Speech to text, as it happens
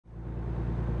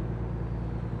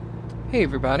Hey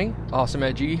everybody,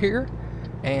 AwesomeMattG here,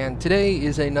 and today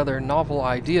is another novel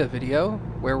idea video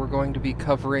where we're going to be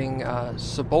covering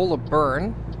Cibola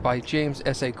Burn by James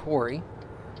S.A. Corey.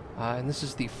 And this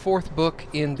is the fourth book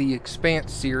in the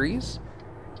Expanse series.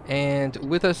 And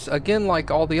with us, again, like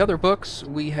all the other books,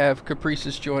 we have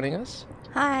Caprices joining us.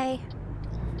 Hi.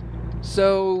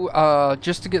 So,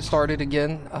 just to get started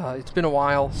again, it's been a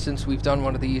while since we've done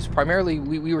one of these. Primarily,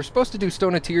 we were supposed to do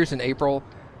Stone of Tears in April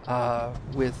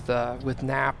with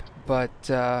Nap,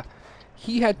 but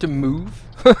he had to move,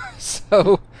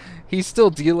 so he's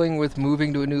still dealing with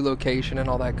moving to a new location and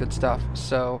all that good stuff.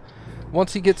 So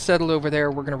once he gets settled over there,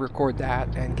 we're going to record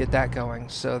that and get that going.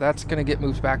 So that's going to get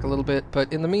moved back a little bit,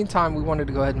 but in the meantime, we wanted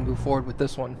to go ahead and move forward with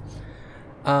this one.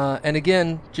 And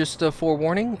again, just a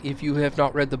forewarning, if you have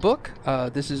not read the book,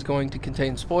 this is going to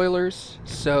contain spoilers,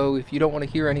 so if you don't want to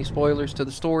hear any spoilers to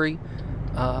the story,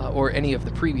 or any of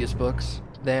the previous books,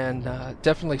 then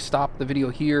definitely stop the video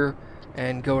here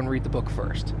and go and read the book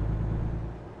first.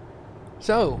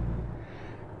 So,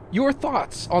 your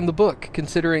thoughts on the book,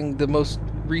 considering the most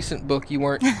recent book you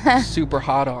weren't super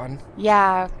hot on.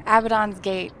 Yeah, Abaddon's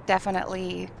Gate,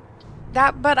 definitely.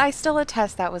 But I still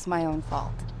attest that was my own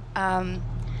fault.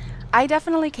 I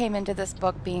definitely came into this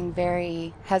book being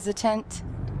very hesitant.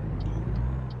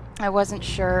 I wasn't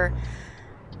sure.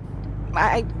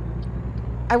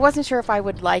 I wasn't sure if I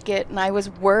would like it, and I was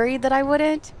worried that I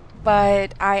wouldn't,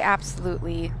 but I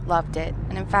absolutely loved it.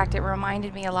 And in fact, it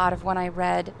reminded me a lot of when I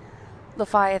read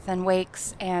Leviathan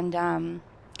Wakes and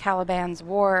Caliban's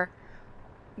War,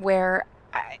 where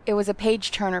it was a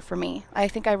page-turner for me. I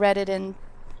think I read it in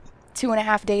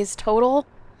 2.5 days total.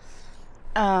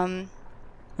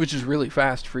 Which is really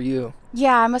fast for you.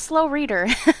 Yeah, I'm a slow reader.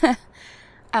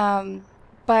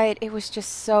 But it was just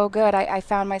so good. I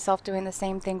found myself doing the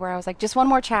same thing where I was like, just one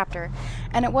more chapter.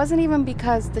 And it wasn't even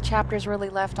because the chapters really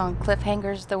left on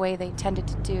cliffhangers the way they tended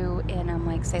to do in,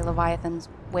 like, say, Leviathan's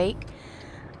Wake.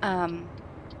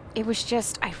 It was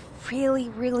just, I really,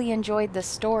 really enjoyed the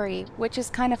story, which is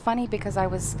kind of funny because I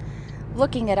was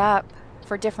looking it up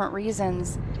for different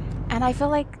reasons. And I feel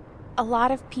like a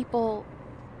lot of people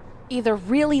either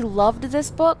really loved this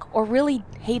book or really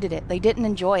hated it. They didn't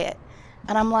enjoy it.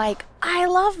 And I'm like, I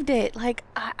loved it. Like,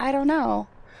 I don't know.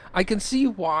 I can see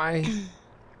why.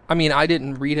 I mean, I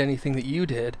didn't read anything that you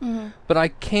did, but I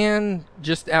can,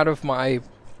 just out of my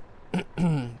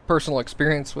personal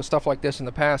experience with stuff like this in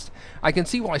the past, I can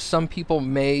see why some people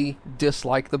may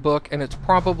dislike the book, and it's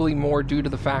probably more due to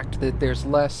the fact that there's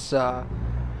less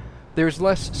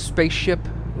spaceship,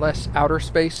 less outer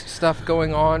space stuff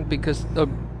going on, because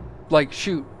like,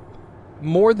 shoot,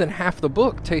 more than half the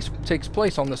book takes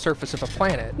place on the surface of a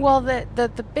planet. Well,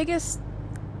 the biggest,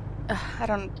 I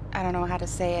don't know how to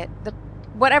say it.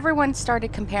 What everyone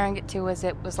started comparing it to is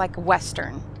it was like a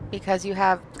Western, because you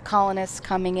have colonists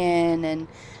coming in and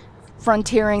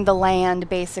frontiering the land,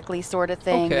 basically, sort of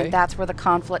thing. Okay. And that's where the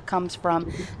conflict comes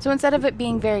from. So instead of it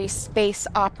being very space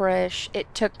opera-ish,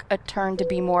 it took a turn to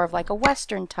be more of like a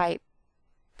Western type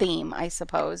theme, I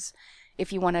suppose,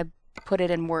 if you want to put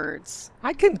it in words.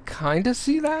 I can kind of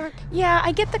see that. Yeah,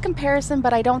 I get the comparison,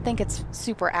 but I don't think it's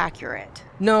super accurate.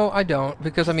 No, I don't,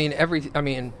 because I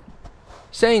mean,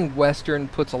 saying Western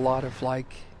puts a lot of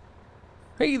like,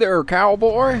 "Hey there,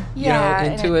 cowboy," Yeah,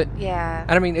 into it. Yeah.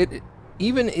 And I mean,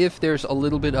 even if there's a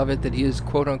little bit of it that is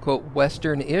quote unquote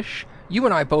Western-ish, you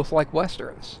and I both like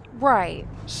Westerns. Right.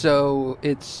 So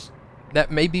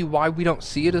that may be why we don't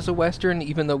see it as a Western,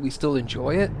 even though we still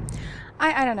enjoy it.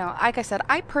 I don't know. Like I said,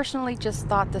 I personally just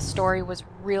thought the story was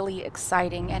really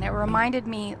exciting, and it reminded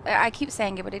me, I keep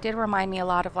saying it, but it did remind me a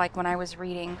lot of like when I was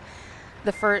reading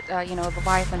the first,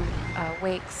 Leviathan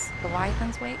Wakes.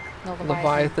 Leviathan's Wake? No,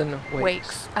 Leviathan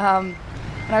Wakes. When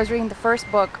I was reading the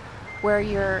first book, where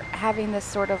you're having this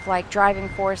sort of like driving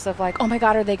force of like, oh my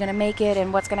god, are they going to make it?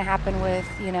 And what's going to happen with,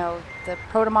 the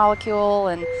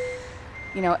protomolecule and,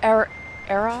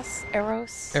 Eros,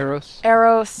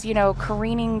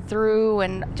 careening through,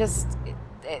 and just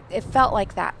it felt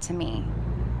like that to me.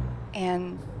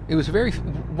 And it was very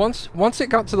once it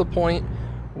got to the point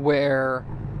where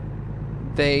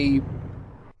they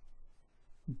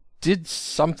did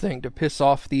something to piss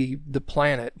off the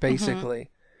planet,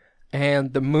 basically,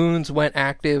 and the moons went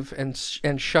active and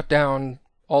shut down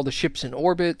all the ships in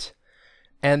orbit,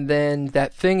 and then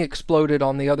that thing exploded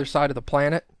on the other side of the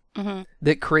planet.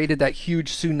 That created that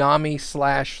huge tsunami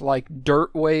 / like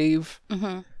dirt wave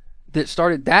that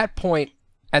started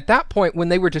at that point when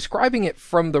they were describing it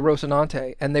from the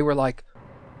Rocinante, and they were like,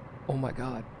 oh my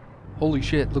god, holy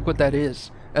shit, look what that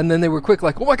is. And then they were quick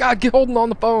like, oh my god, get holding on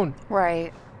the phone.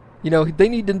 Right. You know, they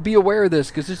need to be aware of this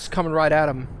because it's coming right at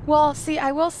them. Well, see,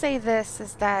 I will say this,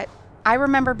 is that I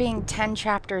remember being 10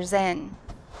 chapters in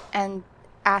and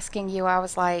asking you, I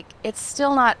was like, it's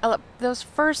still not, those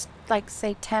first, like,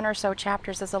 say 10 or so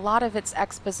chapters is a lot of its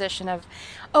exposition of,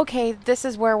 okay, this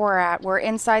is where we're at. We're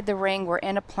inside the ring. We're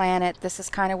in a planet. This is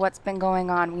kind of what's been going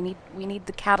on. We need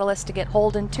the catalyst to get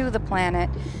Holden to the planet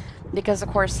because, of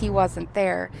course, he wasn't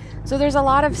there. So there's a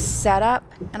lot of setup.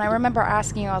 And I remember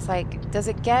asking you, I was like, does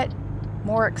it get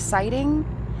more exciting?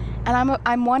 And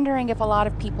I'm wondering if a lot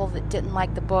of people that didn't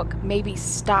like the book maybe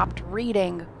stopped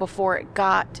reading before it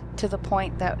got to the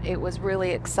point that it was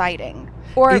really exciting.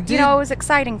 Or, you know, it was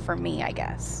exciting for me, I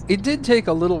guess. It did take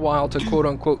a little while to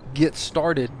quote-unquote get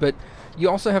started, but you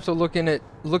also have to look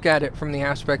at it from the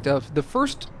aspect of the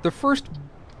first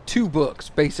 2 books,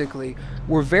 basically,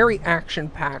 were very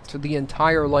action-packed the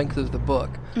entire length of the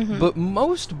book. But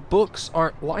most books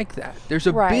aren't like that. There's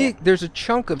a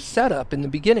chunk of setup in the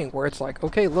beginning where it's like,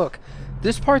 okay, look,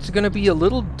 this part's going to be a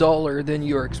little duller than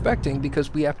you're expecting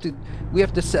because we have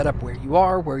to set up where you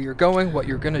are, where you're going, what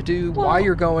you're going to do, why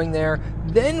you're going there.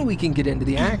 Then we can get into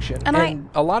the action. And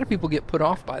a lot of people get put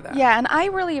off by that. Yeah, and I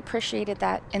really appreciated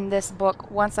that in this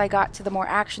book once I got to the more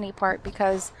action-y part,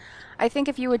 because I think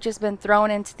if you had just been thrown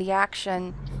into the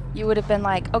action, you would have been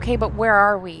like, okay, but where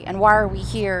are we? And why are we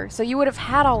here? So you would have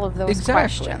had all of those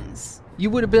questions.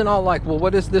 You would have been all like, well,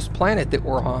 what is this planet that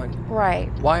we're on? Right.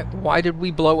 Why did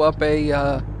we blow up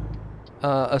a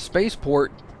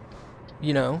spaceport,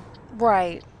 you know?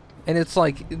 Right. And it's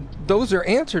like, those are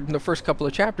answered in the first couple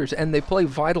of chapters, and they play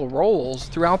vital roles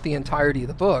throughout the entirety of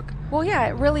the book. Well, yeah,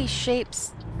 it really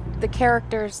shapes the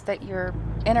characters that you're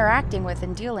interacting with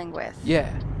and dealing with.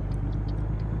 Yeah.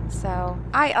 So,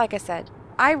 like I said,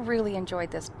 I really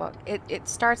enjoyed this book. It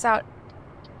starts out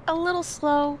a little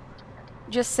slow,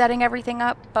 just setting everything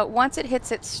up, but once it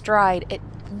hits its stride, it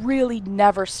really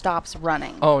never stops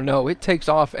running. Oh no, it takes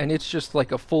off, and it's just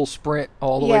like a full sprint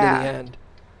all the way to the end.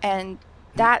 And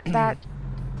that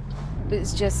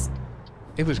is just,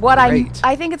 it was what great.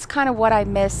 I think it's kind of what I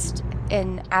missed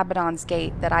in Abaddon's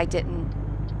Gate that I didn't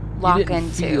lock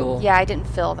into. Yeah, I didn't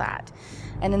feel that.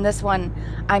 And in this one,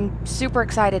 I'm super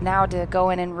excited now to go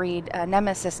in and read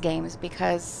Nemesis games,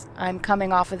 because I'm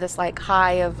coming off of this like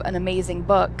high of an amazing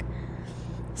book.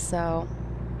 So,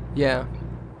 yeah,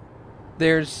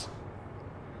 there's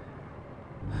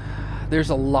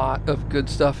a lot of good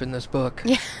stuff in this book.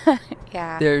 Yeah.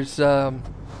 Yeah. There's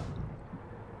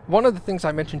one of the things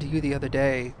I mentioned to you the other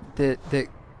day that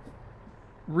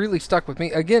really stuck with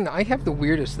me. Again, I have the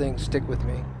weirdest things stick with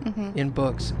me in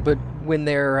books, but when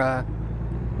they're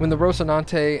when the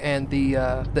Rocinante and the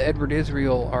Edward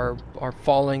Israel are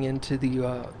falling into the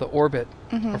orbit,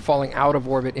 or falling out of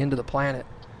orbit into the planet.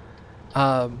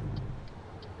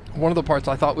 One of the parts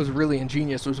I thought was really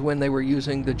ingenious was when they were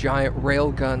using the giant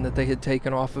rail gun that they had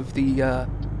taken off of the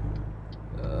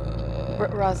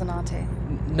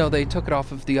Rocinante. No, they took it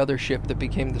off of the other ship that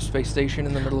became the space station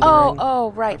in the middle of the ring.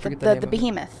 Oh, right, the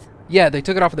Behemoth. Yeah, they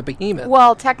took it off of the Behemoth.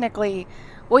 Well, technically,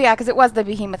 yeah, because it was the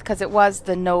Behemoth, because it was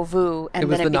the Nauvoo,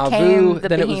 and then it became the Behemoth.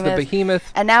 Then it was the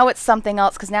Behemoth, and now it's something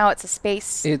else, because now it's a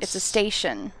space. It's a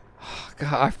station.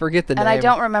 God, I forget the name. And I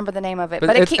don't remember the name of it.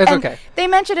 But it's okay. They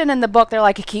mentioned it in the book. They're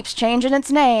like, it keeps changing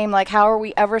its name. Like, how are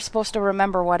we ever supposed to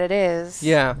remember what it is?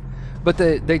 Yeah. But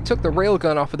they took the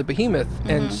railgun off of the Behemoth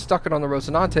and stuck it on the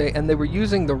Rocinante, and they were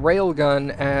using the railgun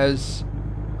as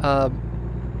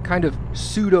kind of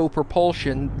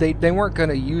pseudo-propulsion. They weren't going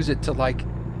to use it to, like,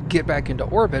 get back into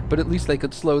orbit, but at least they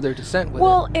could slow their descent with it.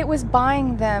 Well, it was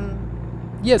buying them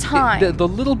time. The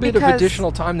little bit of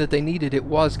additional time that they needed, it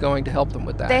was going to help them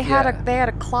with that. They had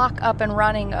a clock up and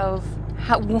running of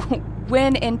how,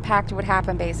 when impact would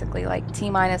happen, basically, like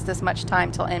T-minus this much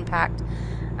time till impact,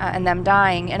 and them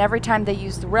dying. And every time they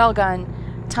used the railgun,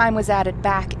 time was added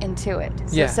back into it.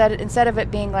 So instead of it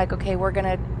being like, okay, we're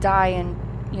gonna die in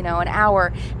an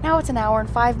hour, now it's an hour and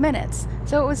 5 minutes.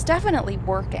 So it was definitely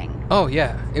working. Oh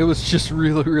yeah, it was just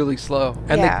really, really slow,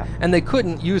 and they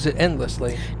couldn't use it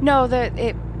endlessly. No,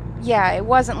 it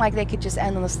wasn't like they could just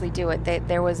endlessly do it.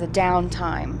 There was a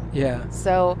downtime. Yeah.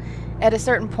 So at a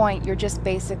certain point, you're just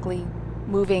basically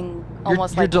moving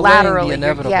almost you're like laterally. The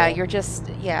inevitable.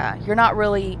 You're not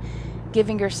really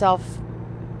giving yourself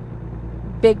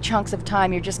big chunks of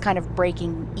time. You're just kind of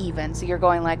breaking even. So you're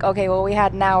going like, okay, well, we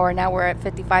had an hour, now we're at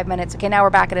 55 minutes. Okay, now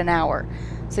we're back at an hour.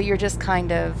 So you're just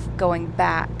kind of going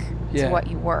back to what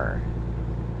you were.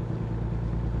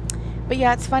 But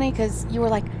yeah, it's funny because you were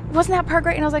like, wasn't that part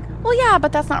great? And I was like, well, yeah,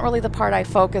 but that's not really the part I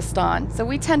focused on. So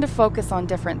we tend to focus on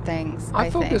different things, I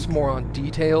focus more on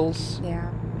details.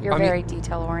 Yeah, you're very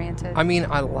detail-oriented. I mean,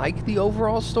 I like the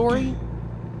overall story,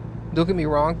 Don't get me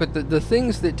wrong, but the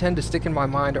things that tend to stick in my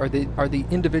mind are the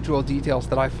individual details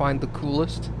that I find the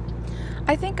coolest.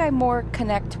 I think I more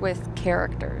connect with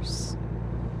characters,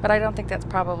 but I don't think that's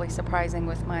probably surprising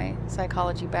with my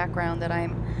psychology background, that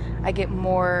I get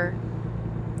more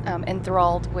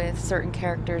enthralled with certain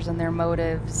characters and their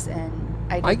motives, and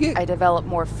I develop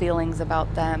more feelings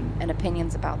about them and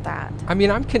opinions about that. I mean,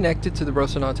 I'm connected to the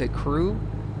Rocinante crew,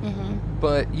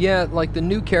 but yeah, like the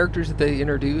new characters that they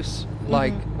introduce,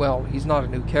 like, well, he's not a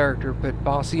new character, but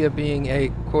Basia being a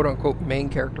quote-unquote main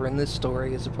character in this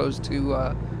story as opposed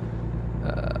to,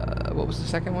 what was the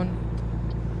second one?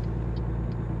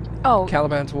 Oh.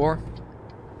 Caliban's War?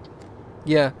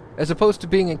 Yeah, as opposed to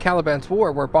being in Caliban's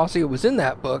War, where Basia was in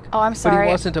that book. Oh, I'm sorry. But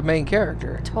he wasn't a main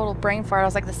character. Total brain fart. I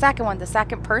was like, the second one, the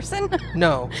second person?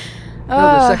 No. No,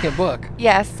 the second book.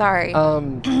 Yes, sorry.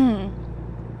 You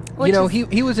know,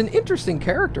 he was an interesting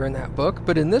character in that book,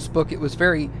 but in this book it was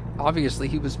very, obviously,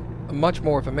 he was much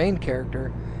more of a main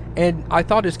character. And I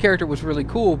thought his character was really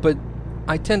cool, but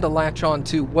I tend to latch on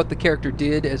to what the character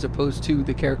did as opposed to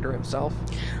the character himself.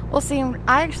 Well, see,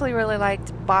 I actually really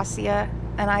liked Basia,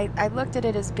 and I looked at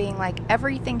it as being like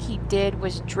everything he did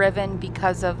was driven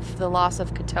because of the loss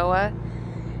of Katoa,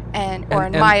 in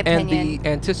my opinion, and the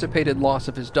anticipated loss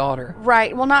of his daughter.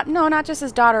 Right. Well, not just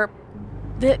his daughter.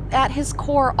 At his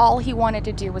core, all he wanted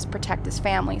to do was protect his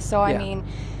family. So I mean,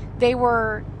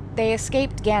 they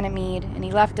escaped Ganymede, and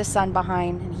he left his son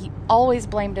behind, and he always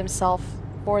blamed himself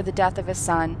for the death of his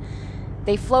son.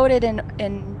 They floated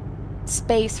in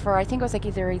space for, I think it was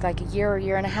either a year or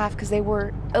year and a half, because they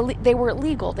were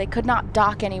illegal. They could not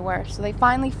dock anywhere. So they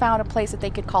finally found a place that they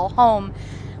could call home,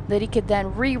 that he could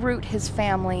then reroute his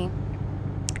family.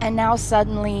 And now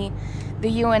suddenly the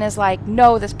UN is like,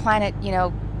 no, this planet,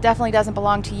 definitely doesn't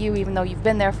belong to you, even though you've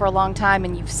been there for a long time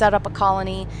and you've set up a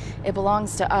colony. It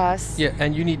belongs to us. Yeah,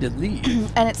 and you need to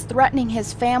leave. And it's threatening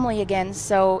his family again,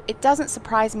 so it doesn't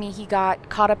surprise me he got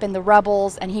caught up in the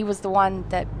rebels, and he was the one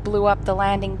that blew up the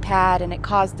landing pad, and it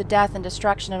caused the death and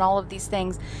destruction and all of these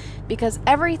things, because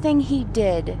everything he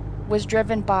did was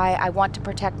driven by, I want to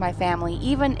protect my family,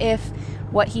 even if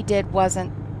what he did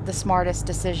wasn't the smartest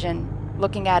decision,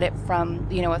 looking at it from,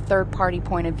 a third-party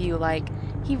point of view, like,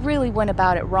 he really went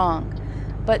about it wrong.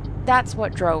 But that's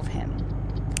what drove him.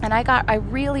 And I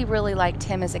really, really liked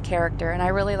him as a character, and I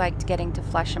really liked getting to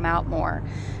flesh him out more.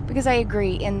 Because I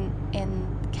agree, in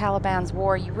Caliban's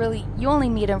War, you only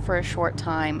meet him for a short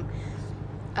time.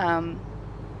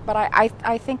 But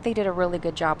I think they did a really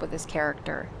good job with his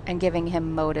character and giving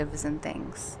him motives and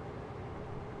things.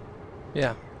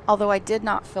 Yeah. Although I did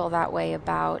not feel that way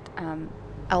about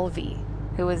Elvie,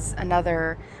 who was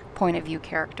another point of view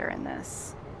character in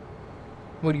this.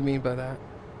 What do you mean by that?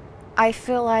 I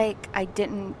feel like I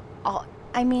kind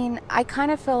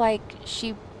of feel like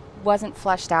she wasn't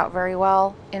fleshed out very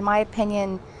well. In my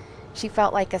opinion, she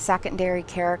felt like a secondary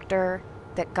character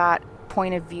that got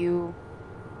point of view,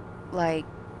 like,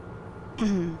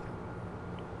 I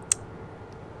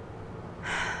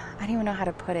don't even know how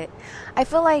to put it. I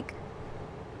feel like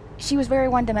she was very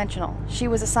one-dimensional. She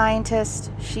was a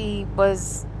scientist. She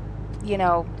was,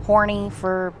 horny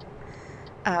for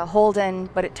Holden,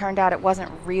 but it turned out it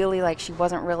wasn't really, she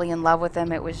wasn't really in love with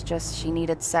him. It was just she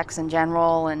needed sex in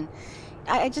general, and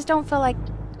I just don't feel like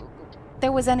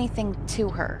there was anything to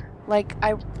her.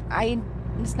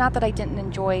 It's not that I didn't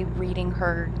enjoy reading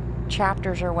her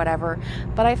chapters or whatever,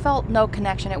 but I felt no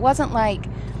connection. It wasn't like,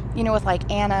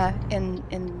 with Anna in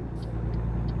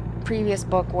previous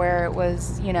book, where it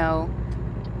was, you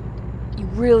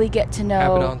really get to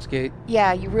know Abaddon's Gate.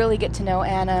 Yeah, you really get to know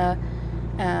Anna,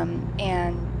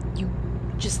 and you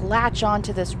just latch on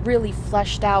to this really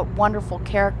fleshed out, wonderful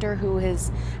character who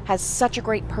has such a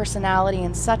great personality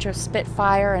and such a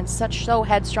spitfire and so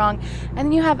headstrong. And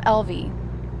then you have Elvie,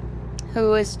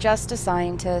 who is just a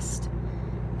scientist,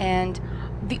 and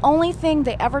the only thing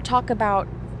they ever talk about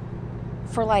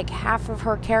for half of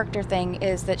her character thing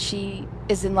is that she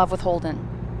is in love with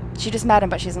Holden. She just met him,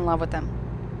 but she's in love with him.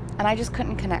 And I just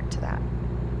couldn't connect to that.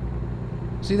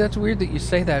 See, that's weird that you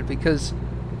say that, because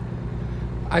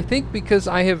I think because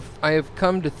I have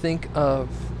come to think of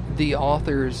the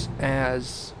authors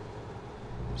as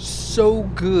so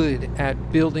good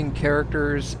at building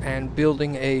characters and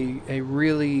building a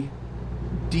really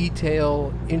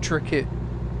detailed, intricate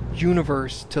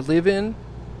universe to live in,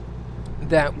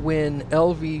 that when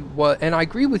Elvie was, and I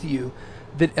agree with you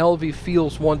that Elvie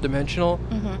feels one-dimensional,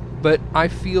 but I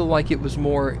feel like it was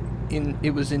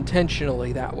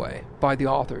intentionally that way by the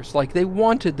authors. They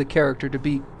wanted the character to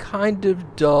be kind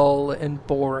of dull and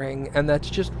boring, and that's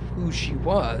just who she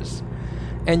was.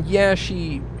 And yeah,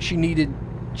 she needed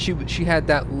she had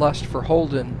that lust for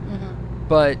Holden, Mm-hmm.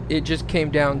 but it just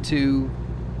came down to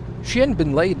she hadn't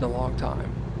been laid in a long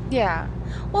time. Yeah.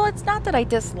 Well, it's not that I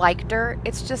disliked her.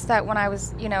 It's just that when I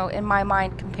was, in my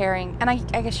mind comparing, and I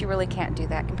guess you really can't do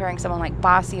that, comparing someone like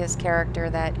Basia's character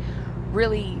that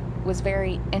really was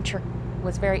very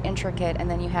intricate, and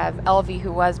then you have Elvie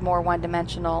who was more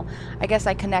one-dimensional. I guess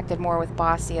I connected more with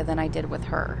Basia than I did with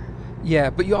her. Yeah,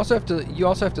 but you also have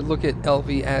to look at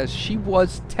Elvie as she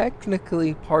was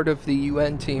technically part of the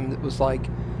UN team that was like,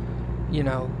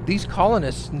 these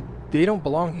colonists, they don't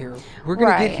belong here. We're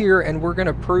going to get here and we're going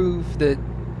to prove that,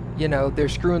 they're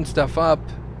screwing stuff up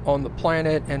on the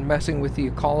planet and messing with the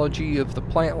ecology of the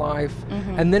plant life.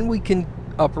 Mm-hmm. And then we can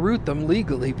uproot them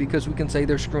legally because we can say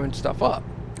they're screwing stuff up.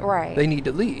 Right. They need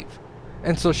to leave.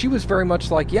 And so she was very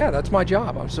much like, yeah, that's my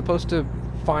job. I'm supposed to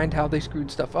find how they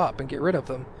screwed stuff up and get rid of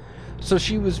them. So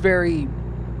she was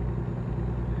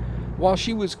while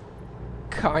she was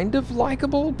kind of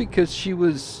likable because she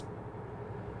was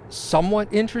somewhat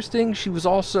interesting, she was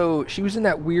in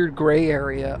that weird gray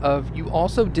area of you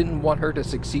also didn't want her to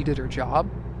succeed at her job.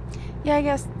 Yeah, I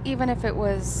guess even if it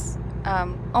was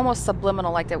almost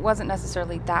subliminal, like it wasn't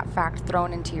necessarily that fact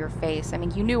thrown into your face. I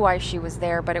mean, you knew why she was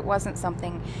there, but it wasn't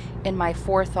something in my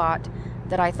forethought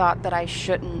that I thought that I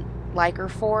shouldn't like her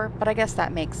for. But I guess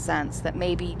that makes sense, that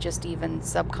maybe just even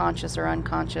subconscious or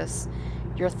unconscious,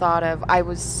 your thought of, I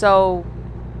was so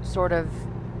sort of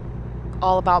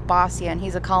all about Basia, and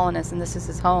he's a colonist and this is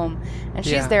his home, and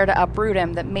she's there to uproot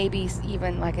him, that maybe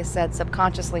even, like I said,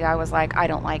 subconsciously I was like, I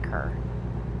don't like her.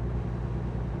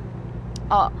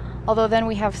 Although then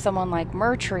we have someone like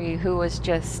Mertry, who was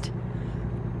just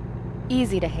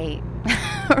easy to hate.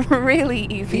 Really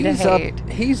easy to hate.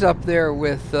 He's up there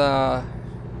with oh,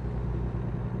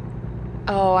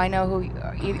 I know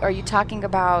who. Are you talking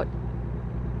about?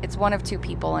 It's one of two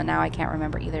people, and now I can't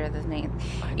remember either of the names.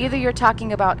 Either you're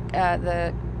talking about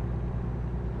the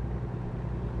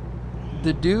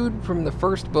dude from the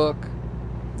first book.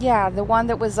 Yeah, the one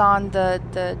that was on the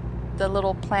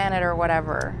little planet or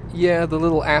whatever. Yeah, the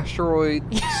little asteroid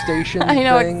station. I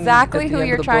know thing exactly at the who end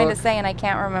you're of the trying book. to say, and I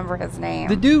can't remember his name.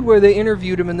 The dude where they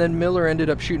interviewed him, and then Miller ended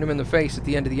up shooting him in the face at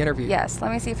the end of the interview. Yes,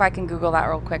 let me see if I can Google that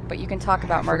real quick, but you can talk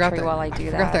about Mertry while I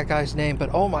do that. I forgot that guy's name, but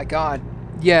oh my god.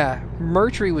 Yeah,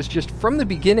 Mertry was just, from the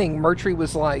beginning, Mertry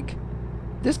was like,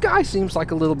 this guy seems like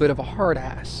a little bit of a hard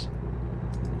ass.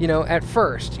 At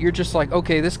first, you're just like,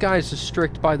 okay, this guy's a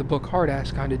strict by the book hard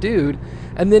ass kind of dude.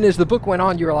 And then as the book went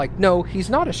on, you were like, no,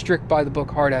 he's not a strict by the book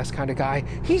hard ass kind of guy.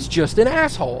 He's just an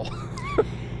asshole.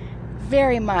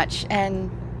 Very much.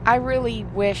 And I really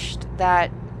wished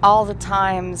that all the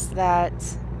times that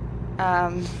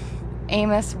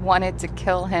Amos wanted to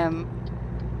kill him,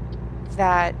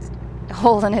 that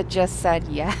Holden had just said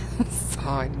yes.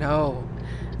 I know.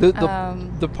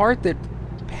 The part that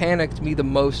panicked me the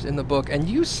most in the book, and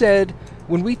you said,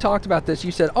 when we talked about this,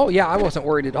 you said, oh yeah, I wasn't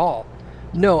worried at all.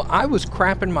 No, I was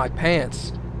crapping my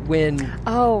pants when...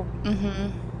 Oh,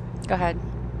 Go ahead.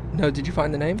 No, did you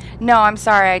find the name? No, I'm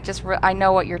sorry. I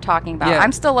know what you're talking about. Yeah.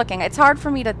 I'm still looking. It's hard for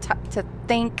me to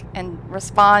think and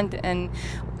respond and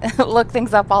look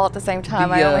things up all at the same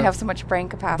time. I only have so much brain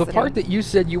capacity. The part that you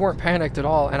said you weren't panicked at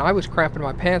all, and I was crapping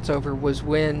my pants over, was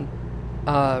when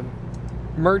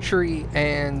Mertry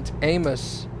and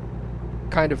Amos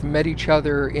kind of met each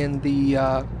other in the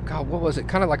God, what was it?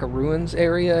 Kind of like a ruins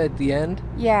area at the end.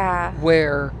 Yeah.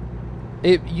 Where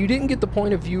you didn't get the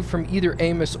point of view from either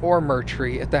Amos or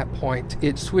Mertry at that point.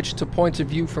 It switched to points of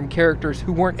view from characters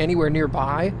who weren't anywhere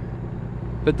nearby,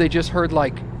 but they just heard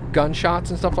like gunshots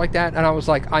and stuff like that. And I was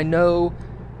like, I know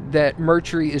that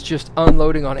Mertry is just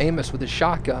unloading on Amos with his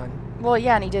shotgun. Well,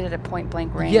 yeah, and he did it at point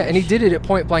blank range. Yeah, and he did it at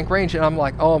point blank range, and I'm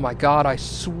like, oh my god, I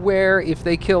swear if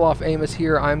they kill off Amos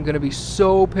here, I'm going to be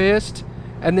so pissed.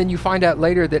 And then you find out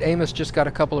later that Amos just got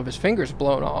a couple of his fingers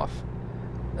blown off.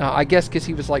 I guess because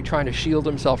he was like trying to shield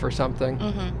himself or something.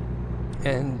 Mm-hmm.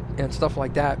 And stuff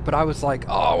like that. But I was like,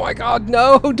 oh my god,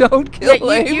 no, don't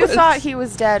kill Amos. You thought he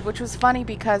was dead, which was funny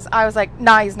because I was like,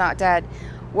 nah, he's not dead.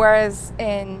 Whereas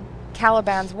in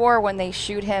Caliban's War, when they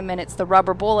shoot him and it's the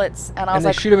rubber bullets, and I was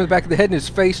like, they shoot him in the back of the head and his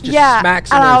face just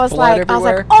smacks and there's blood everywhere.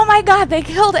 I was like, oh my god, they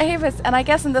killed Amos. And I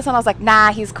guess in this one I was like,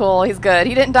 nah, he's cool, he's good.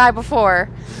 He didn't die before.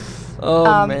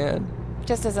 Oh man.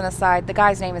 Just as an aside, the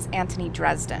guy's name is Anthony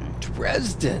Dresden.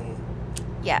 Dresden.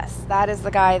 Yes, that is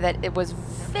the guy that it was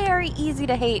very easy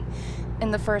to hate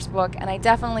in the first book, and I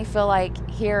definitely feel like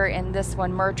here in this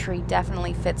one, Mertry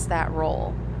definitely fits that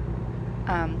role.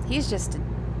 He's just an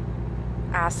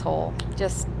asshole.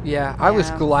 I was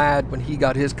glad when he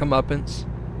got his comeuppance.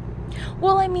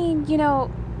 Well, I mean,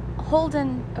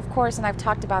 Holden, of course, and I've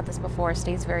talked about this before,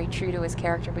 stays very true to his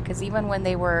character, because even when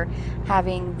they were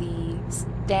having the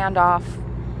standoff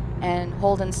and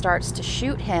Holden starts to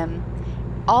shoot him,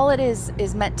 all it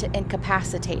is meant to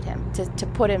incapacitate him, to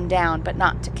put him down, but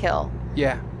not to kill.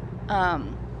 Yeah.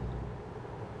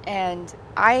 And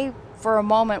I, for a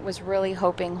moment, was really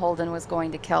hoping Holden was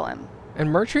going to kill him. And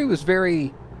Murtry was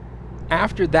very...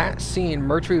 After that scene,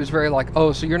 Murtry was very like,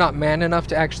 oh, so you're not man enough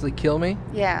to actually kill me?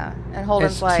 Yeah, and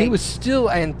Holden's like... He was still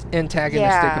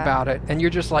antagonistic about it, and you're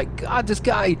just like, God, this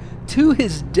guy, to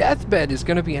his deathbed, is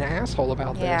going to be an asshole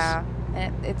about this. Yeah,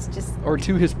 and it's just... Or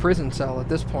to his prison cell at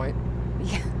this point.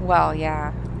 Yeah, well,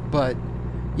 yeah. But,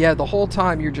 yeah, the whole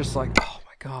time you're just like, oh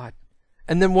my God.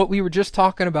 And then what we were just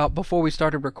talking about before we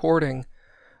started recording,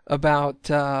 about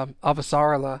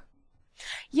Avasarala.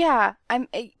 Yeah,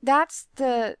 that's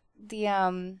the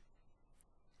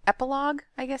epilogue,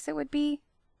 I guess it would be,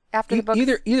 after the book.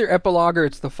 Either epilogue or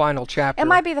it's the final chapter. It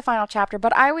might be the final chapter,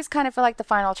 but I always kind of feel like the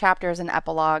final chapter is an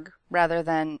epilogue rather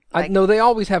than like... No, they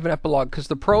always have an epilogue, because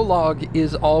the prologue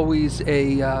is always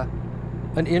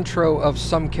an intro of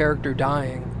some character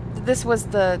dying. This was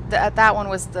that one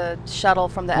was the shuttle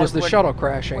from the... Was the shuttle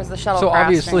crashing. Was the shuttle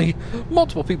crashing. So obviously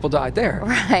multiple people died there.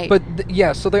 Right. But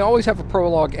yeah, so they always have a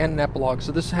prologue and an epilogue,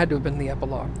 so this had to have been the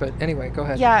epilogue. But anyway, go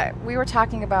ahead. Yeah, we were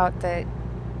talking about that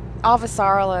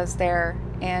Avasarala is there,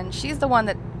 and she's the one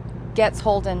that gets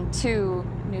Holden to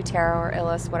New Terra or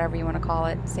Illis, whatever you want to call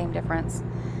it, same difference.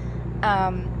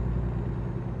 And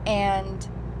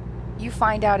you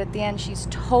find out at the end she's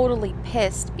totally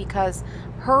pissed because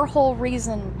her whole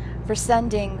reason for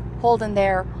sending Holden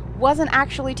there wasn't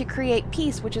actually to create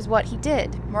peace, which is what he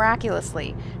did,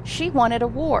 miraculously. She wanted a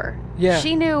war. Yeah.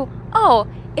 She knew, oh,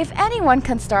 if anyone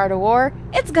can start a war,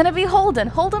 it's gonna be Holden.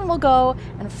 Holden will go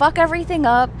and fuck everything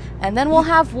up, and then we'll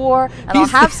have war, and I'll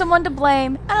have someone to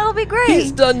blame, and it'll be great.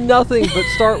 He's done nothing but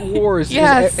start wars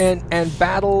Yes. and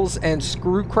battles and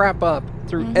screw crap up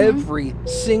through every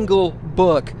single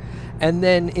book. And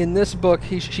then in this book,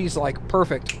 she's like,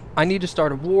 perfect. I need to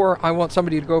start a war. I want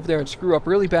somebody to go over there and screw up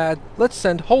really bad. Let's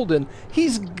send Holden.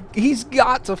 He's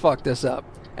got to fuck this up.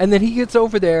 And then he gets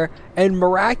over there and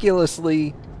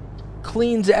miraculously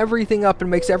cleans everything up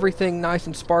and makes everything nice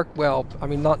and well, I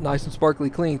mean, not nice and sparkly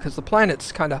clean, because the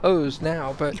planet's kind of hosed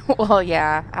now, but... Well,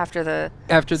 yeah, after the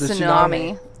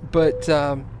tsunami. But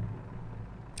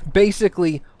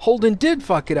basically, Holden did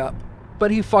fuck it up. But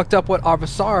he fucked up what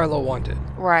Avasarala wanted.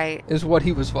 Right. Is what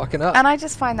he was fucking up. And I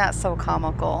just find that so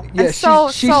comical. Yeah, and so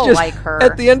she's just, like her.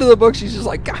 At the end of the book, she's just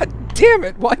like, God damn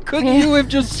it, why couldn't you have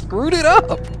just screwed it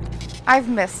up? I've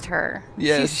missed her.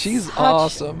 Yeah, she's such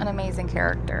awesome. An amazing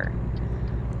character.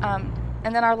 And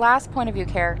then our last point of view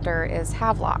character is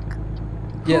Havelock.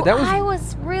 Yeah, that was... I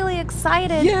was really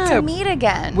excited to meet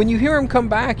again. When you hear him come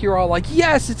back, you're all like,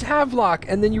 yes, it's Havelock.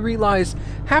 And then you realize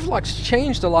Havelock's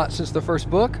changed a lot since the first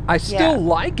book. I still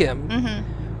like him.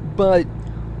 But,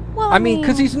 well, I mean,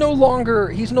 because he's no longer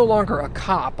a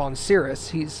cop on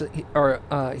Cirrus. He's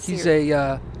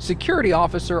a security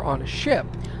officer on a ship.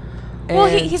 Well,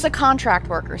 he's a contract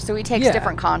worker, so he takes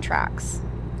different contracts.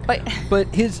 But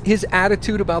his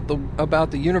attitude about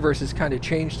the universe has kind of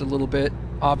changed a little bit,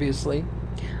 obviously.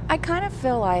 I kind of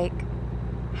feel like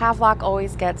Havelock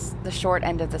always gets the short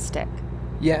end of the stick.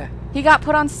 Yeah. He got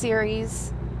put on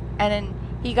Ceres, and then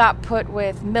he got put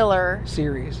with Miller.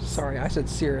 Ceres. Sorry, I said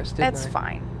Cirrus, didn't I? That's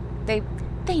fine. They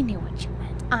knew what you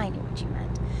meant. I knew what you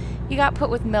meant. He got put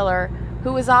with Miller,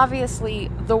 who was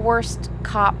obviously the worst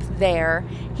cop there.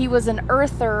 He was an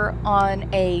Earther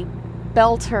on a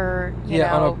Belter, you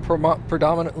know. On a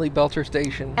predominantly Belter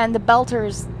station. And the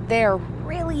Belters there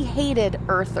really hated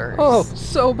Earthers. Oh,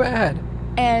 so bad.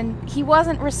 And he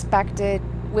wasn't respected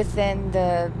within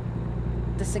the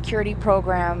security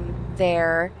program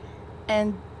there.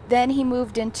 And then he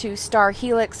moved into Star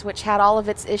Helix, which had all of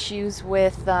its issues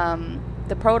with the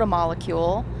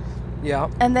protomolecule.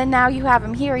 Yeah. And then now you have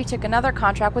him here. He took another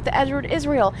contract with the Edward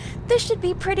Israel. This should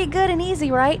be pretty good and easy,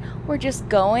 right? We're just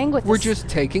going with... We're just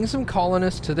taking some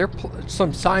colonists to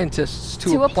some scientists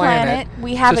to a planet.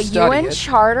 We have a UN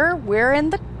charter. We're in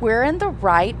the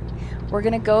right. We're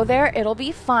gonna go there. It'll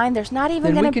be fine. There's not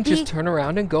even gonna be... Then we can just turn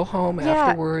around and go home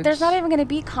afterwards. There's not even gonna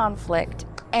be conflict.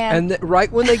 And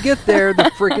right when they get there, the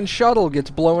freaking shuttle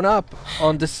gets blown up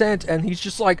on descent, and he's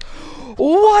just like,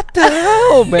 what the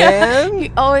hell, man?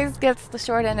 He always gets the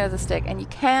short end of the stick, and you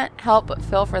can't help but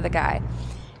feel for the guy.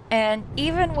 And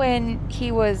even when he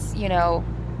was,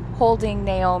 holding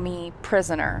Naomi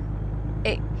prisoner,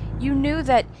 you knew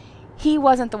that he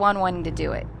wasn't the one wanting to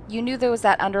do it. You knew there was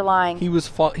that underlying... He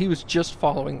was just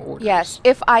following orders. Yes.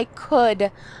 If I could,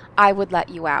 I would let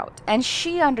you out. And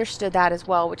she understood that as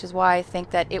well, which is why I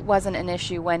think that it wasn't an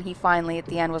issue when he finally at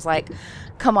the end was like,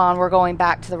 come on, we're going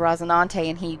back to the Rosinante,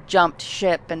 and he jumped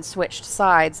ship and switched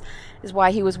sides, is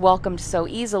why he was welcomed so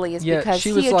easily, is because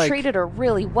he had treated her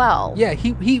really well. Yeah,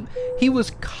 he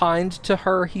was kind to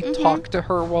her. He talked to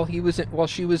her while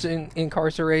she was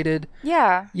incarcerated.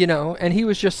 Yeah. You know, and he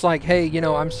was just like, hey, you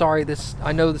know, I'm sorry,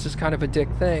 I know this is kind of a dick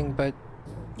thing, but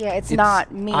yeah, it's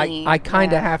not me. I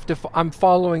kind of have to. I'm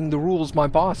following the rules my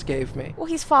boss gave me. Well,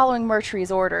 he's following Murtry's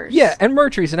orders. Yeah, and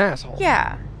Murtry's an asshole.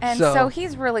 Yeah, and so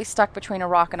he's really stuck between a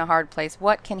rock and a hard place.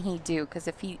 What can he do? Because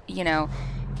if he, you know,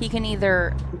 he can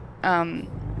either,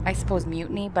 I suppose,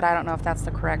 mutiny, but I don't know if that's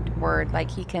the correct word. Like,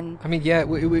 he can... I mean, yeah,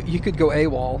 you could go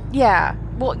AWOL. Yeah.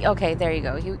 Well, okay, there you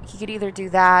go. He could either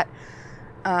do that,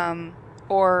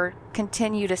 or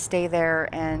continue to stay there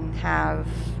and have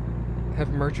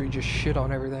Murtry just shit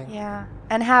on everything. Yeah.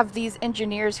 And have these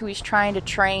engineers who he's trying to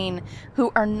train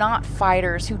who are not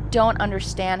fighters, who don't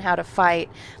understand how to fight,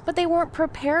 but they weren't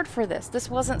prepared for this. This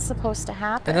wasn't supposed to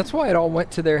happen. And that's why it all went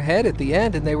to their head at the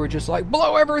end, and they were just like,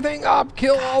 blow everything up,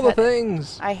 kill all the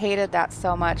things. I hated that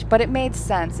so much, but it made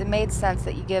sense. It made sense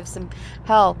that you give some...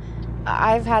 Hell,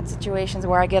 I've had situations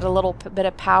where I get a little bit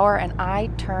of power and I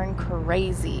turn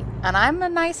crazy. And I'm a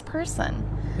nice person.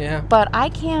 Yeah. But I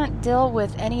can't deal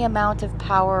with any amount of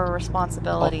power or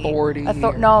responsibility. Authority.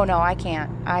 No, I can't.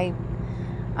 I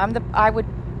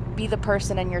would be the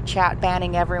person in your chat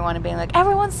banning everyone and being like,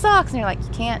 everyone sucks, and you're like, you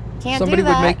can't do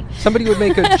that. Somebody would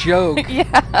make a joke.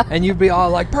 Yeah. And you'd be all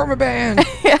like, permaban.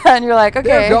 Yeah, and you're like, okay,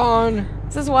 they're gone.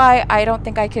 This is why I don't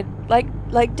think I could,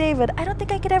 like David, I don't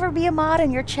think I could ever be a mod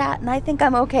in your chat, and I think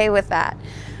I'm okay with that.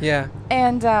 Yeah.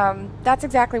 And that's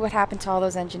exactly what happened to all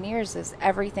those engineers, is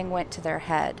everything went to their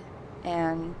head.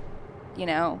 And, you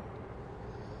know,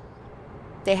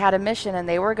 they had a mission and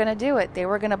they were going to do it. They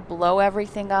were going to blow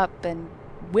everything up and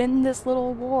win this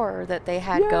little war that they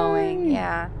had going.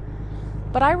 Yeah.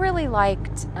 But I really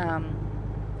liked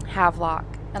Havelock,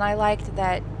 and I liked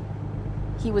that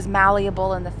he was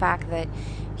malleable in the fact that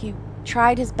he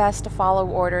tried his best to follow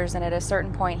orders, and at a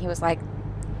certain point he was like,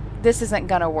 this isn't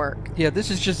gonna work. Yeah,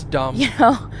 this is just dumb. You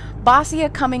know,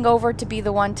 Basia coming over to be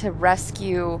the one to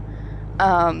rescue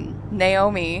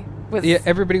Naomi was... Yeah,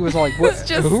 everybody was like, what?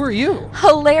 Who are you?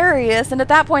 Hilarious. And at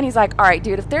that point he's like, all right,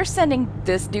 dude, if they're sending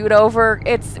this dude over,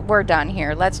 we're done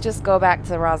here. Let's just go back to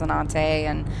the Rosinante,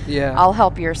 and I'll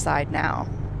help your side now.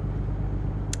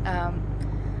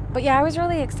 But yeah, I was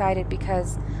really excited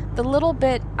because the little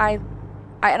bit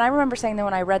and I remember saying that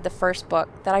when I read the first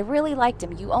book, that I really liked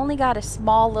him. You only got a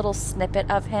small little snippet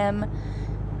of him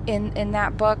in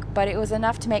that book, but it was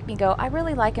enough to make me go, I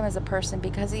really like him as a person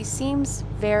because he seems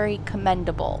very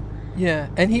commendable. Yeah,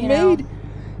 and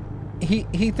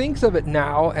he thinks of it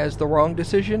now as the wrong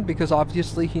decision because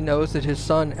obviously he knows that his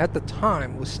son at the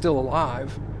time was still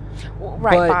alive.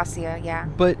 Right, Basia, yeah.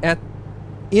 But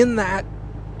in that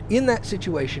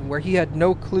situation where he had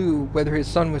no clue whether his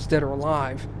son was dead or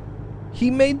alive, he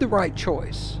made the right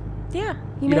choice. Yeah,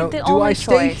 he made the only choice.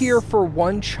 Do I stay here for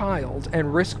one child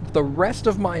and risk the rest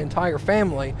of my entire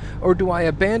family, or do I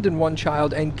abandon one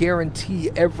child and guarantee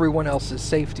everyone else's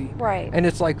safety? Right. And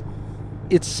it's like,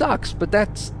 it sucks, but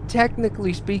that's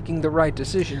technically speaking the right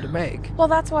decision to make. Well,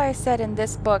 that's why I said in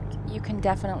this book, you can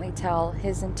definitely tell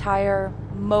his entire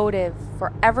motive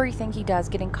for everything he does,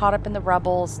 getting caught up in the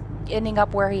rebels, ending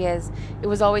up where he is, it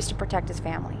was always to protect his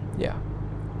family. Yeah.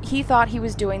 He thought he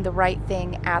was doing the right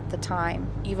thing at the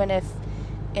time, even if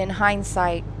in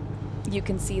hindsight you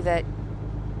can see that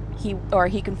he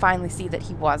can finally see that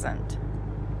he wasn't.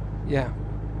 Yeah.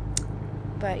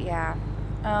 But yeah.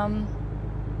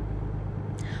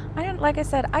 Like I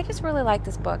said, I just really like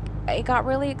this book. It got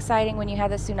really exciting when you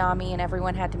had the tsunami and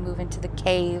everyone had to move into the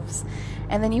caves.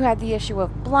 And then you had the issue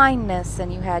of blindness,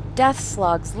 and you had death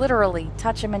slugs, literally,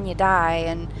 touch them and you die,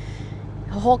 and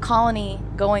a whole colony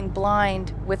going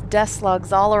blind with death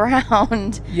slugs all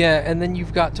around. Yeah, and then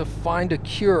you've got to find a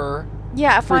cure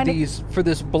for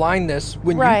this blindness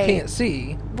when you can't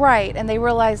see. Right, and they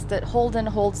realized that Holden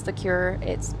holds the cure.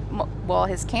 It's, well,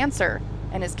 his cancer,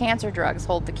 and his cancer drugs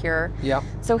hold the cure. Yeah.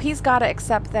 So he's got to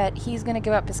accept that he's going to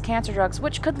give up his cancer drugs,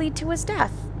 which could lead to his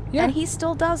death. Yeah. And he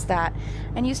still does that.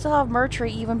 And you still have Murtry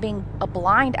even being a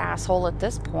blind asshole at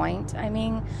this point. I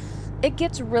mean, it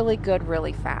gets really good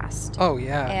really fast. Oh,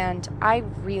 yeah. And I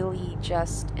really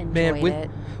just enjoyed it.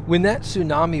 When that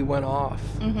tsunami went off,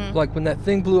 like when that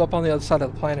thing blew up on the other side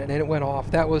of the planet and it went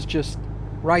off, that was just...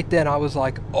 Right then, I was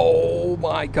like, oh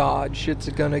my god, shit's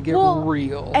gonna get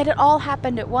real. And it all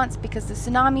happened at once because the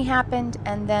tsunami happened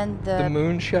and then the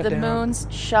moon shut down. The moons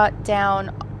shut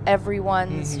down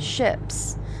everyone's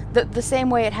ships. the same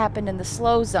way it happened in the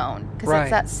slow zone, because Right.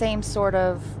 it's that same sort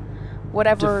of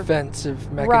whatever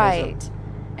defensive mechanism. right.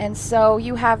 And so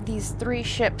you have these 3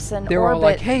 ships in They were orbit. all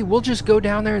like, hey, we'll just go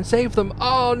down there and save them.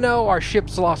 Oh no, our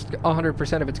ship's lost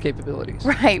 100% of its capabilities.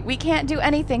 Right, we can't do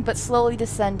anything but slowly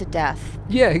descend to death.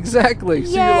 Yeah, exactly.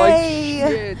 So you're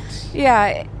Yay! like, shit.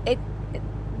 Yeah,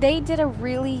 they did a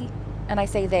really, and I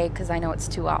say they because I know it's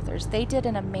 2 authors, they did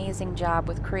an amazing job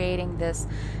with creating this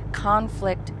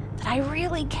conflict that I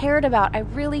really cared about. I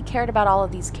really cared about all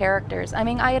of these characters. I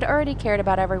mean, I had already cared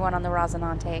about everyone on the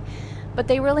Rosinante, but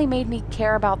they really made me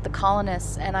care about the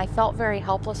colonists, and I felt very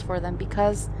helpless for them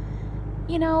because,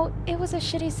 you know, it was a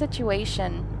shitty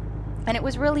situation, and it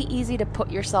was really easy to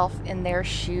put yourself in their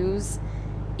shoes,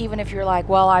 even if you're like,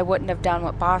 well, I wouldn't have done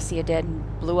what Bossia did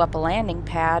and blew up a landing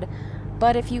pad.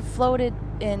 But if you floated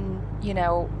in, you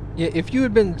know... Yeah, if you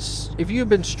had been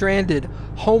stranded,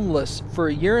 homeless for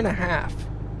a year and a half,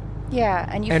 Yeah,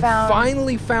 and you and found...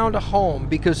 finally found a home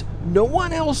because no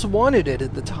one else wanted it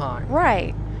at the time.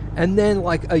 Right. And then,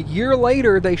 like, a year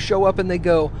later, they show up and they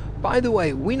go, by the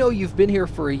way, we know you've been here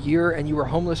for a year and you were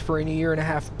homeless for a year and a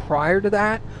half prior to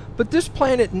that, but this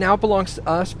planet now belongs to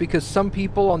us because some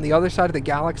people on the other side of the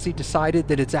galaxy decided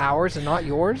that it's ours and not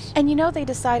yours. And you know they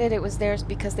decided it was theirs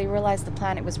because they realized the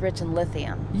planet was rich in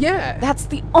lithium. Yeah. That's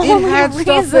the only had reason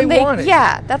stuff they wanted.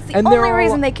 Yeah, that's the And only they're all-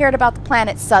 reason they cared about the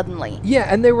planet suddenly.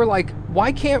 Yeah, and they were like,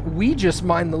 why can't we just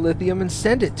mine the lithium and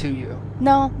send it to you?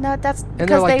 No, that's And they're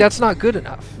because like, that's not good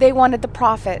enough. they wanted the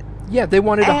profit. Yeah, they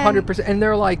wanted And 100%. And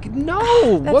they're like,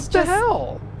 no, That's what the just-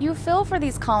 hell? You feel for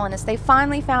these colonists. They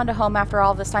finally found a home after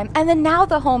all this time. And then now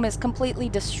the home is completely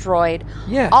destroyed.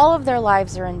 Yeah. All of their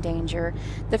lives are in danger.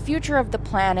 The future of the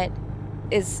planet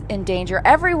is in danger.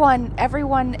 Everyone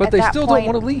But at they that still point,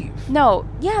 don't want to leave. No,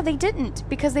 yeah, they didn't,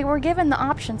 because they were given the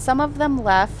option. Some of them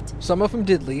left. Some of them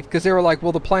did leave because they were like,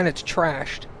 well, the planet's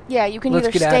trashed. Yeah, you can Let's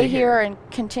either get outta stay here. here and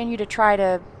continue to try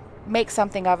to make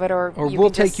something of it, or you we'll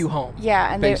can take just- you home.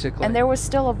 Yeah, and basically. and there was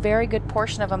still a very good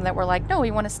portion of them that were like, no,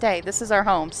 we want to stay. This is our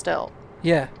home still.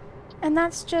 Yeah. And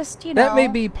that's just, you know. That may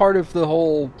be part of the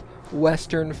whole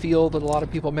Western feel that a lot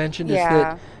of people mentioned is Yeah.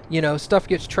 that, you know, stuff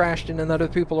gets trashed and then other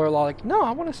people are like, no,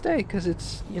 I want to stay because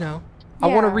it's, you know, I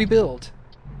want to Yeah. rebuild.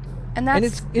 And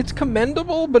that's And it's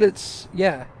commendable, but it's,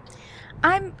 yeah.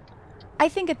 I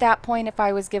think at that point, if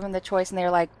I was given the choice and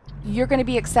they're like, you're going to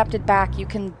be accepted back, you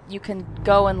can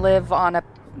go and live on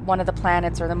one of the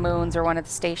planets or the moons or one of the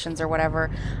stations or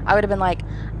whatever, I would have been like,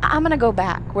 I'm going to go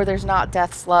back where there's not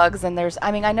death slugs. And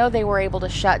I know they were able to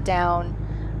shut down,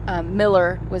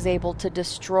 Miller was able to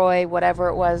destroy whatever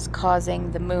it was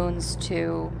causing the moons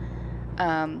to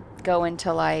go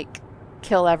into like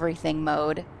kill everything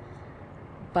mode.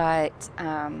 But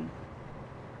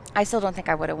I still don't think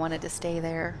I would have wanted to stay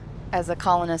there as a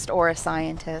colonist or a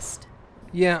scientist.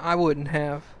 Yeah, I wouldn't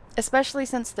have. Especially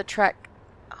since the trek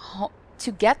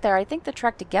to get there, I think the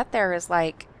trek to get there is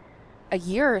like a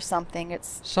year or something.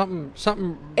 It's Something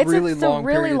it's really a long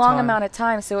really period of long time. amount of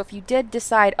time. So if you did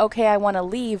decide, okay, I want to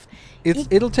leave,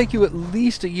 It'll take you at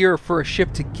least a year for a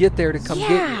ship to get there to come get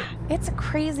you. yeah, it's a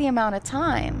crazy amount of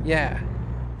time. Yeah.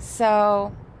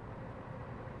 So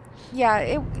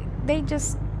yeah, they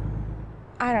just,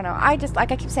 I don't know. I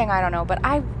keep saying I don't know, but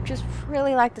I just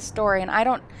really like the story, and I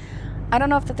don't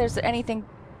know if that there's anything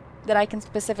that I can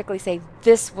specifically say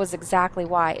this was exactly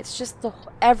why. It's just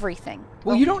everything.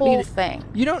 Well, the you don't whole need thing.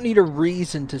 You don't need a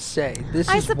reason to say this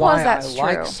I is suppose why that's I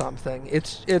like true. something.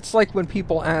 It's like when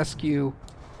people ask you,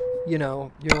 you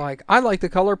know, you're like, I like the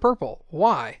color purple.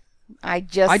 Why? I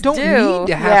don't need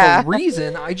to have a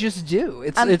reason. I just do.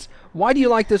 It's why do you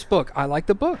like this book? I like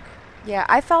the book. Yeah,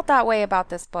 I felt that way about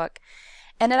this book.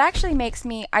 And it actually makes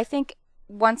me, I think,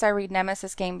 once I read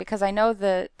Nemesis Game, because I know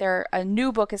that a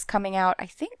new book is coming out, I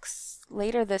think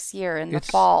later this year in the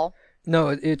fall. No,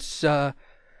 it's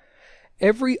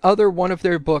every other one of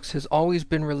their books has always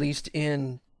been released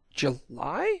in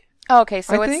July? Oh, okay,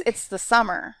 so I think? it's the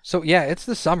summer. So yeah, it's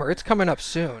the summer. It's coming up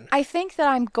soon. I think that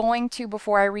I'm going to,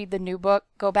 before I read the new book,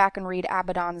 go back and read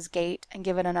Abaddon's Gate and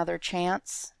give it another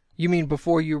chance. You mean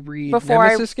before you read Before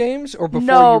Nemesis Games, or before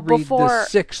you read the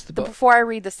sixth book? Before I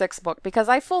read the sixth book, because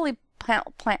I fully plan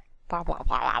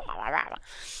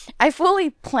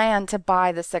to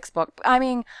buy the sixth book. I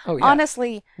mean, Oh, yeah.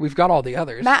 honestly, We've got all the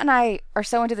others. Matt and I are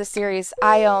so into the series.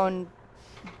 I own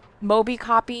Moby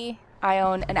copy. I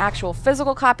own an actual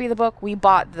physical copy of the book. We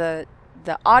bought the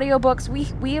audiobooks.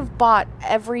 We have bought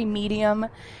every medium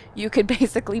you could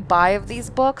basically buy of these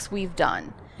books. We've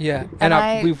done. Yeah,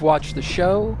 And we've watched the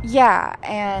show. Yeah,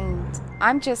 and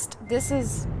this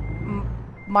is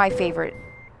my favorite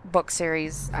book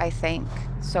series, I think,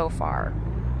 so far.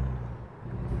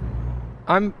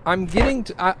 I'm getting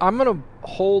to, I'm gonna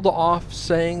hold off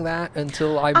saying that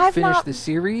until I finish the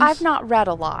series. I've not read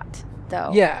a lot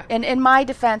though. Yeah. And in my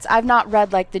defense, I've not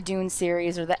read like the Dune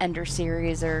series or the Ender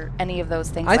series or any of those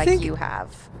things like you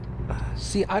have.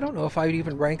 See, I don't know if I'd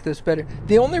even rank this better.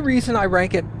 The only reason I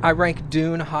rank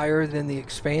Dune higher than the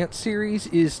Expanse series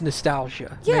is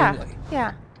nostalgia. Yeah. Mainly.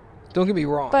 Yeah. Don't get me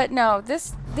wrong. But no,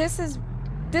 this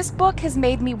book has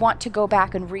made me want to go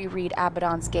back and reread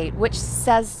Abaddon's Gate, which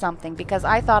says something because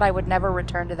I thought I would never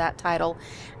return to that title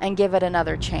and give it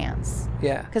another chance.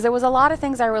 Yeah. Because there was a lot of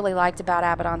things I really liked about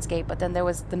Abaddon's Gate, but then there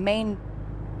was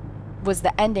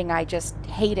the ending I just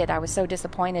hated. I was so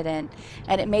disappointed in,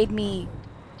 and it made me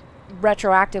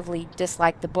retroactively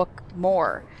dislike the book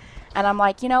more. And I'm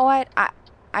like, you know what?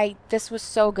 This was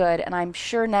so good, and I'm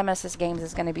sure Nemesis Games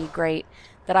is going to be great,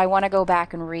 that I want to go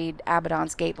back and read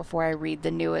Abaddon's Gate before I read the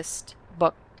newest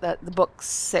book, the book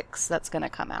 6 that's going to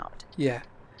come out. Yeah.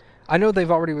 I know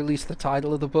they've already released the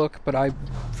title of the book, but I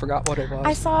forgot what it was.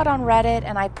 I saw it on Reddit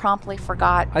and I promptly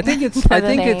forgot. I think it's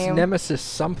it's Nemesis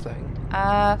something.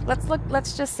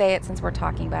 Let's just say it since we're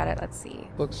talking about it. Let's see.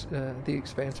 Books The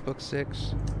Expanse book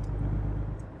 6.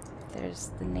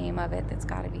 There's the name of it that's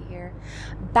got to be here.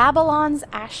 Babylon's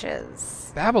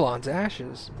Ashes. Babylon's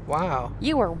Ashes. Wow.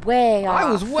 You were way off. I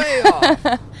was way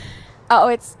off. Oh,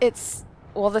 it's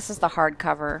well, this is the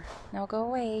hardcover. No, go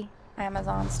away.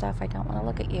 Amazon stuff. I don't want to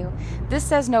look at you. This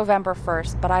says November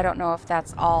 1st, but I don't know if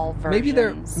that's all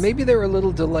versions. Maybe they're a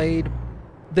little delayed.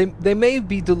 They may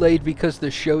be delayed because the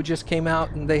show just came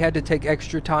out and they had to take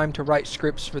extra time to write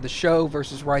scripts for the show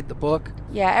versus write the book.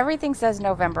 Yeah, everything says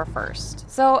November 1st.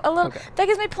 So that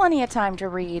gives me plenty of time to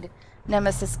read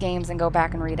Nemesis Games and go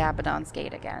back and read Abaddon's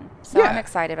Gate again. So yeah. I'm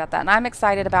excited about that. And I'm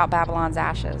excited about Babylon's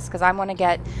Ashes because I'll want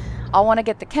to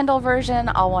get the Kindle version,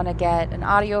 I'll want to get an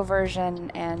audio version,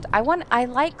 and I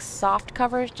like soft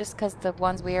covers just because the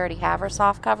ones we already have are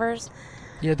soft covers.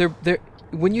 Yeah, they're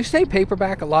when you say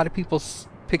paperback, a lot of people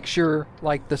picture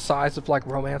like the size of like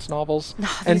romance novels.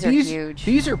 These are huge.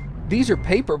 These are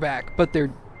paperback, but they're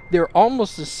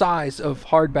almost the size of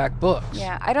hardback books.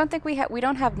 Yeah, I don't think we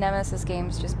don't have Nemesis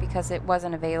Games just because it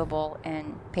wasn't available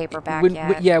in paperback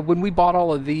yet. When we bought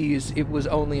all of these, it was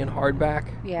only in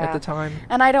hardback at the time.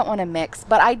 And I don't want to mix,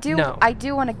 but I do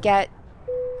want to get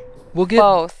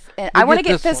both. I want to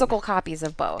get physical copies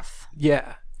of both.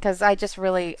 Yeah. Because I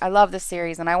love this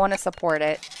series and I want to support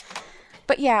it.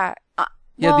 But yeah.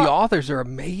 Yeah, the authors are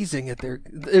amazing at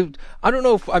I don't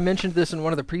know if I mentioned this in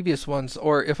one of the previous ones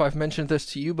or if I've mentioned this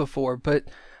to you before, but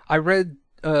I read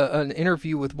an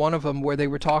interview with one of them where they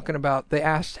were talking about, they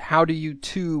asked, how do you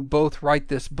two both write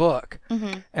this book?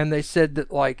 Mm-hmm. And they said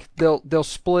that like they'll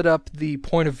split up the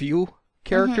point of view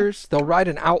characters. Mm-hmm. They'll write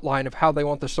an outline of how they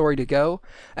want the story to go,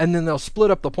 and then they'll split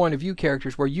up the point of view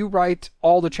characters where you write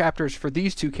all the chapters for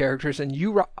these two characters and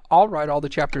I'll write all the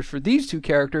chapters for these two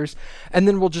characters, and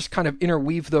then we'll just kind of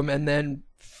interweave them and then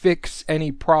fix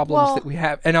any problems that we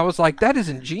have. And I was like, that is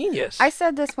ingenious. I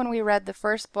said this when we read the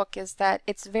first book, is that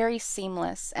it's very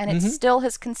seamless, and it still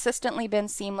has consistently been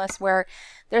seamless where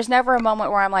there's never a moment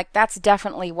where I'm like, that's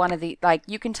definitely one of the, like,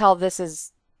 you can tell this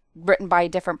is written by a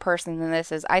different person than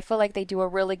this is. I feel like they do a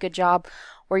really good job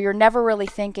where you're never really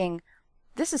thinking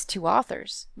this is two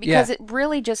authors, because it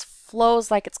really just flows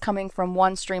like it's coming from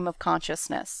one stream of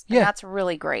consciousness. And that's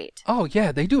really great. Oh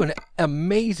yeah, they do an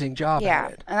amazing job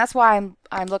at it. And that's why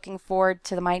I'm looking forward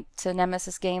to to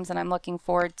Nemesis Games, and I'm looking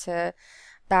forward to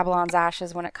Babylon's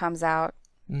Ashes when it comes out.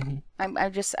 Mm-hmm.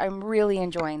 I'm really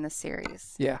enjoying this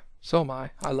series. Yeah, so am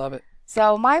I. I love it.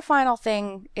 So my final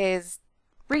thing is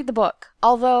read the book.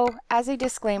 Although, as a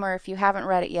disclaimer, if you haven't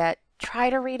read it yet, try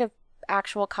to read an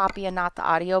actual copy and not the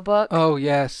audiobook. Oh,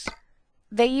 yes.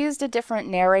 They used a different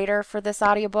narrator for this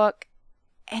audiobook,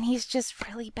 and he's just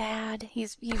really bad.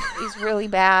 He's really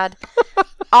bad.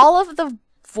 All of the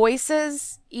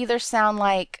voices either sound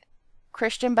like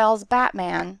Christian Bale's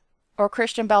Batman or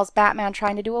Christian Bale's Batman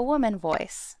trying to do a woman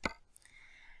voice.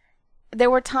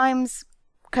 There were times,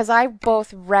 because I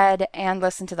both read and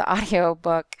listened to the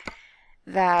audiobook,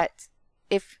 that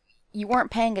if you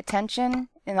weren't paying attention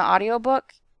in the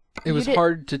audiobook, it was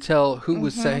hard to tell who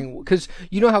was saying, because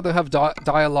you know how they'll have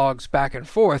dialogues back and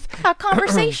forth.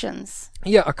 Conversations.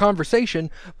 Yeah, a conversation,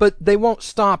 but they won't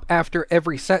stop after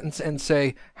every sentence and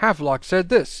say, Havelock said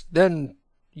this, then,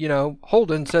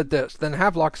 Holden said this, then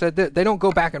Havelock said this. They don't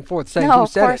go back and forth saying who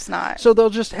said it. No, of course not. So they'll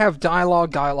just have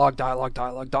dialogue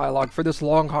for this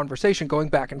long conversation going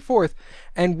back and forth.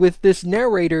 And with this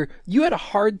narrator, you had a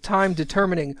hard time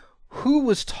determining who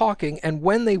was talking and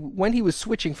when he was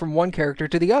switching from one character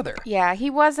to the other. Yeah, he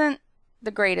wasn't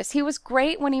the greatest. He was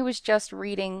great when he was just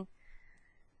reading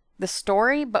the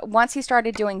story, but once he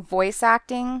started doing voice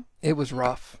acting, It was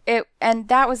rough. And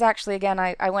that was actually, again,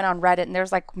 I went on Reddit and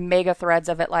there's like mega threads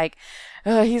of it, like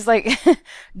he's like,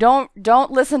 don't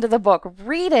listen to the book,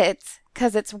 read it,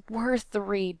 because it's worth the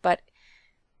read. But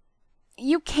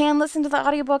you can listen to the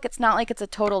audiobook. It's not like it's a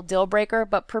total deal breaker,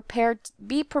 but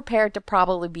be prepared to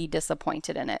probably be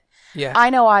disappointed in it. Yeah. I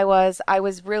know I was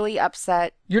really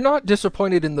upset. You're not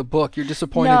disappointed in the book. You're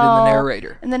disappointed in the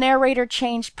narrator. And the narrator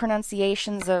changed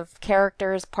pronunciations of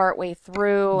characters partway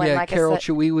through. Yeah, and like Carol I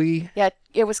said, Chiwiwi. Yeah,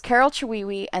 it was Carol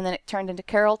Chiwiwi, and then it turned into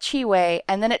Carol Chiwe,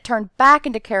 and then it turned back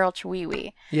into Carol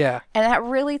Chiwiwi. Yeah. And that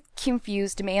really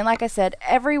confused me. And like I said,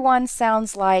 everyone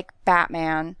sounds like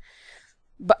Batman.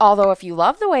 But although if you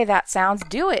love the way that sounds,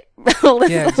 do it.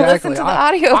 Listen to the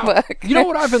audiobook. You know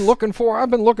what I've been looking for?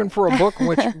 I've been looking for a book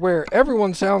where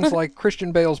everyone sounds like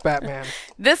Christian Bale's Batman.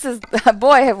 This is,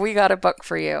 boy, have we got a book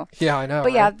for you. Yeah, I know.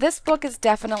 But yeah, this book is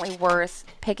definitely worth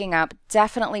picking up.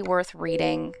 Definitely worth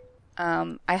reading.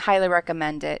 I highly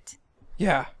recommend it.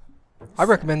 Yeah. I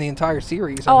recommend the entire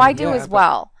series. I do as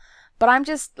well. But I'm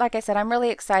just, like I said, I'm really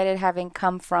excited having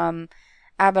come from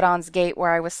Abaddon's Gate, where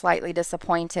I was slightly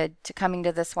disappointed, to coming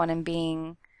to this one and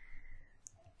being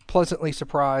pleasantly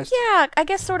surprised. Yeah, I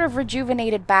guess sort of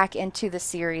rejuvenated back into the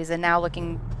series, and now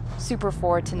looking super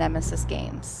forward to Nemesis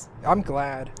games. I'm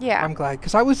glad. Yeah, I'm glad,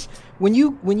 because I was when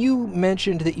you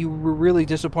mentioned that you were really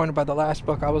disappointed by the last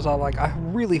book, I was all like, I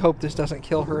really hope this doesn't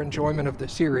kill her enjoyment of the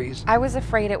series. I was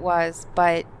afraid it was,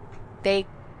 but they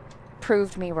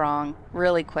proved me wrong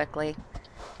really quickly,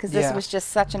 because this was just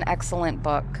such an excellent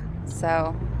book.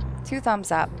 So, 2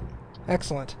 thumbs up.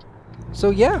 Excellent. So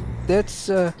yeah, that's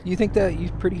you think that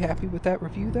you're pretty happy with that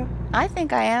review then? I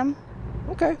think I am.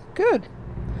 Okay, good.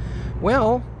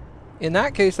 Well, in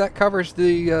that case, that covers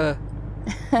the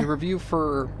review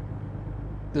for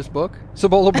this book,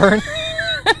 Cibola Burn.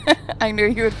 I knew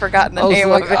you had forgotten the name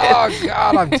of it. Oh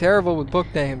God, I'm terrible with book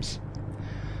names.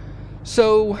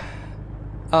 So,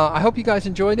 I hope you guys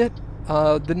enjoyed it.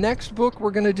 The next book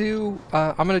we're going to do,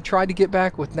 I'm going to try to get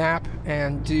back with Nap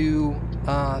and do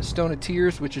Stone of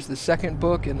Tears, which is the second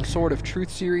book in the Sword of Truth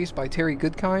series by Terry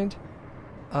Goodkind.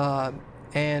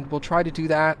 And we'll try to do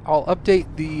that. I'll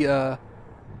update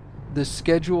the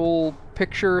schedule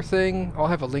picture thing. I'll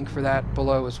have a link for that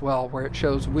below as well, where it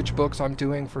shows which books I'm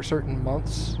doing for certain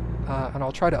months. And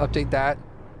I'll try to update that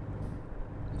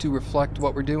to reflect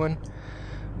what we're doing.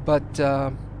 But,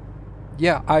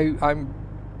 yeah,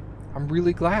 I'm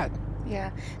really glad.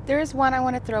 Yeah. There is one I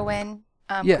want to throw in.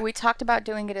 We talked about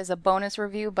doing it as a bonus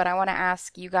review, but I want to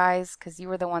ask you guys, because you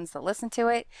were the ones that listened to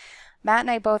it. Matt and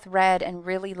I both read and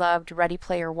really loved Ready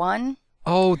Player One.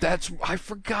 Oh, I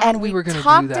forgot we were going to do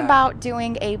that. And we talked about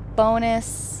doing a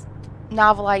bonus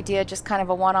novel idea, just kind of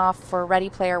a one-off for Ready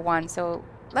Player One. So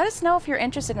let us know if you're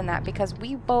interested in that, because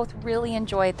we both really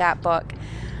enjoyed that book.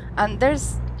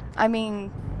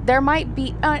 There might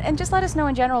be, and just let us know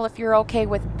in general if you're okay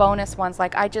with bonus ones.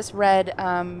 Like I just read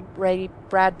Ray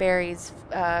Bradbury's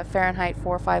Fahrenheit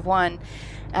 451,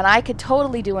 and I could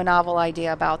totally do a novel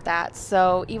idea about that.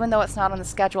 So even though it's not on the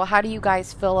schedule, how do you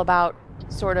guys feel about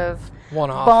sort of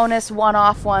bonus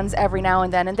one-off ones every now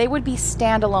and then? And they would be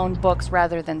standalone books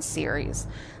rather than series.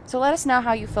 So let us know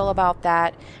how you feel about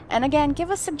that. And again, give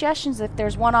us suggestions if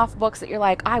there's one-off books that you're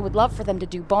like, I would love for them to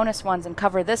do bonus ones and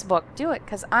cover this book. Do it,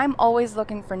 because I'm always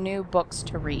looking for new books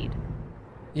to read.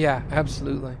 Yeah,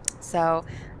 absolutely. So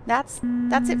that's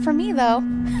it for me, though.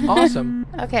 Awesome.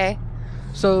 Okay.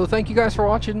 So thank you guys for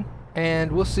watching,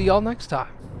 and we'll see y'all next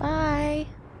time. Bye.